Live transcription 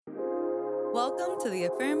Welcome to the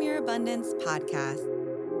Affirm Your Abundance podcast,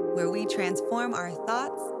 where we transform our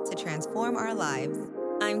thoughts to transform our lives.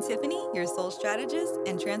 I'm Tiffany, your soul strategist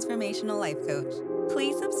and transformational life coach.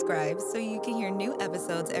 Please subscribe so you can hear new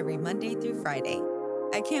episodes every Monday through Friday.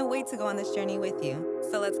 I can't wait to go on this journey with you,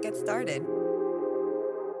 so let's get started.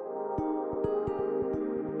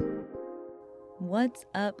 What's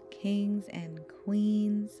up, kings and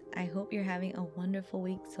queens? I hope you're having a wonderful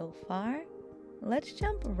week so far. Let's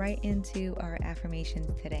jump right into our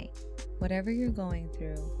affirmations today. Whatever you're going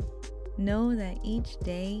through, know that each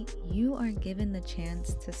day you are given the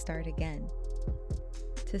chance to start again,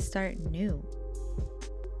 to start new.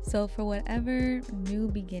 So for whatever new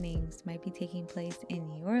beginnings might be taking place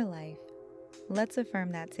in your life, let's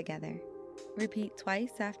affirm that together. Repeat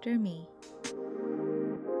twice after me.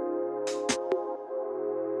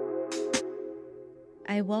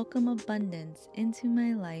 I welcome abundance into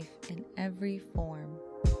my life in every form.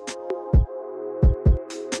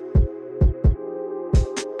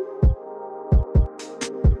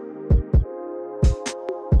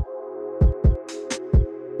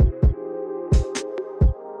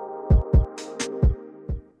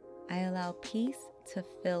 I allow peace to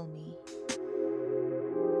fill me.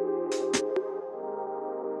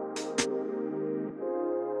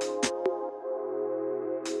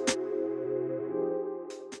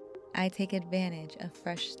 I take advantage of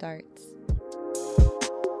fresh starts.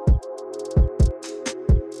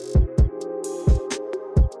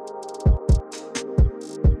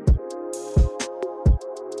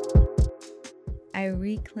 I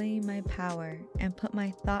reclaim my power and put my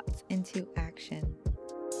thoughts into action.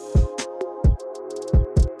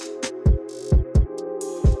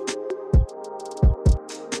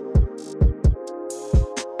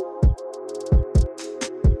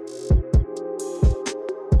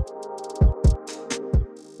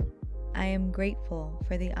 I am grateful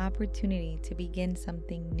for the opportunity to begin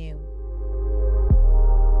something new.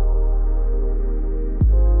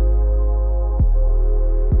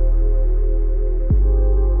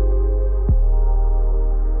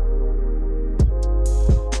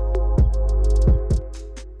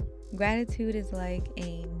 Gratitude is like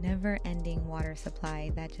a never-ending water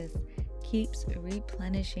supply that just keeps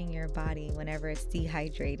replenishing your body whenever it's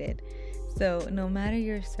dehydrated. So no matter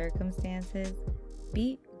your circumstances,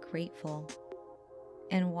 be grateful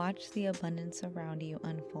and watch the abundance around you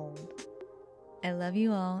unfold. I love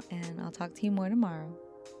you all, and I'll talk to you more tomorrow.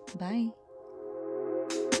 Bye.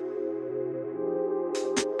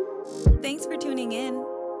 Thanks for tuning in.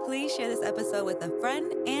 Please share this episode with a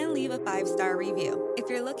friend and leave a 5-star review. If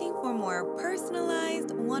you're looking for more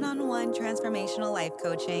personalized, one-on-one transformational life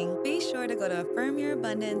coaching, be sure to go to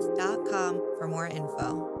affirmyourabundance.com for more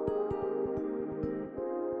info.